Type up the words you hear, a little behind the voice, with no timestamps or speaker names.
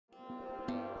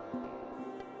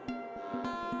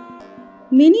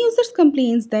Many users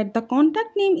complain that the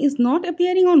contact name is not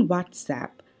appearing on WhatsApp.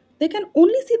 They can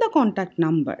only see the contact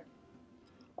number.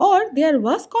 Or there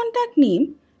was contact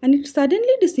name and it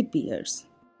suddenly disappears.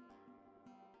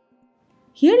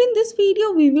 Here in this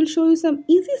video, we will show you some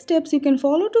easy steps you can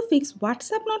follow to fix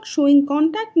WhatsApp not showing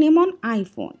contact name on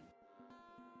iPhone.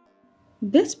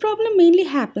 This problem mainly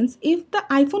happens if the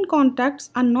iPhone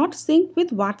contacts are not synced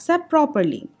with WhatsApp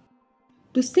properly.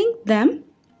 To sync them,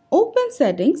 open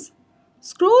Settings,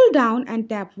 scroll down and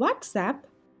tap WhatsApp,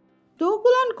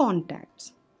 toggle on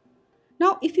Contacts.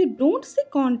 Now if you don't see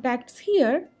contacts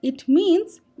here, it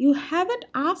means you haven't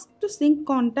asked to sync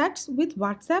contacts with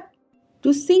WhatsApp.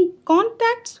 To sync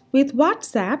contacts with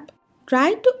WhatsApp,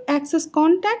 try to access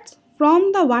contacts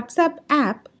from the WhatsApp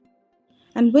app,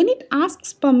 and when it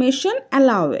asks permission,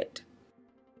 allow it.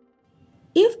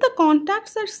 If the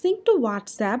contacts are synced to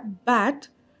WhatsApp but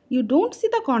you don't see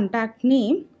the contact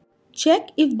name, check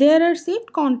if there are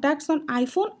saved contacts on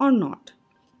iPhone or not.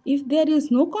 If there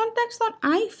is no contacts on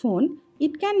iPhone,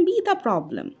 it can be the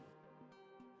problem.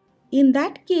 In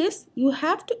that case, you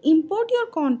have to import your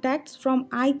contacts from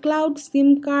iCloud,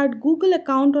 SIM card, Google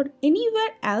account or anywhere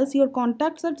else your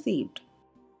contacts are saved.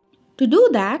 To do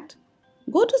that,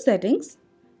 go to Settings,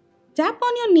 tap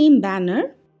on your name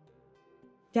banner,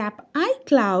 tap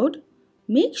iCloud,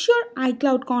 make sure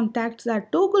iCloud contacts are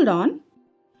toggled on.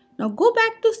 Now go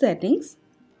back to Settings,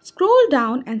 scroll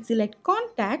down and select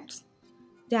Contacts,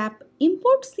 tap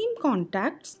Import SIM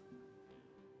Contacts.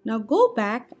 Now go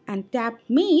back and tap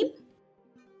Mail,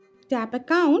 tap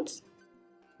Accounts,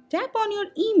 tap on your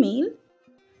email,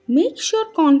 make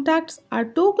sure contacts are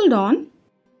toggled on.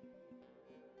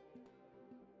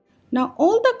 Now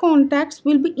all the contacts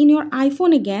will be in your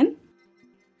iPhone again.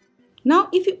 Now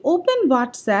if you open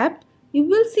WhatsApp, you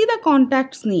will see the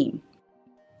contact's name.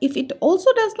 If it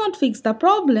also does not fix the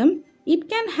problem, it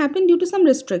can happen due to some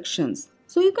restrictions.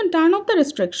 So you can turn off the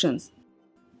restrictions.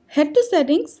 Head to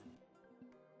Settings,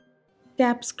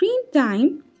 tap Screen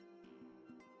Time,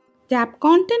 tap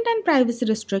Content and Privacy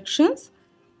Restrictions,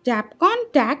 tap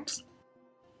Contacts,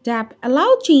 tap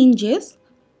Allow Changes,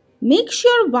 make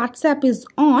sure WhatsApp is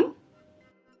on,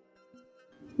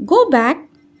 go back,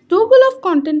 toggle off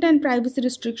Content and Privacy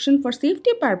Restriction for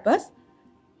safety purpose,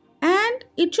 and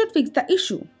it should fix the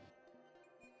issue.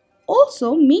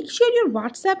 Also, make sure your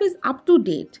WhatsApp is up to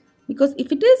date because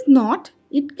if it is not,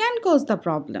 it can cause the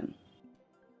problem.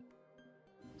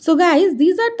 So guys,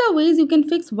 these are the ways you can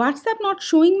fix WhatsApp not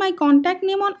showing my contact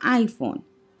name on iPhone.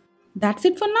 That's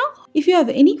it for now. If you have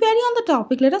any query on the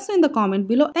topic, let us know in the comment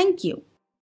below. Thank you.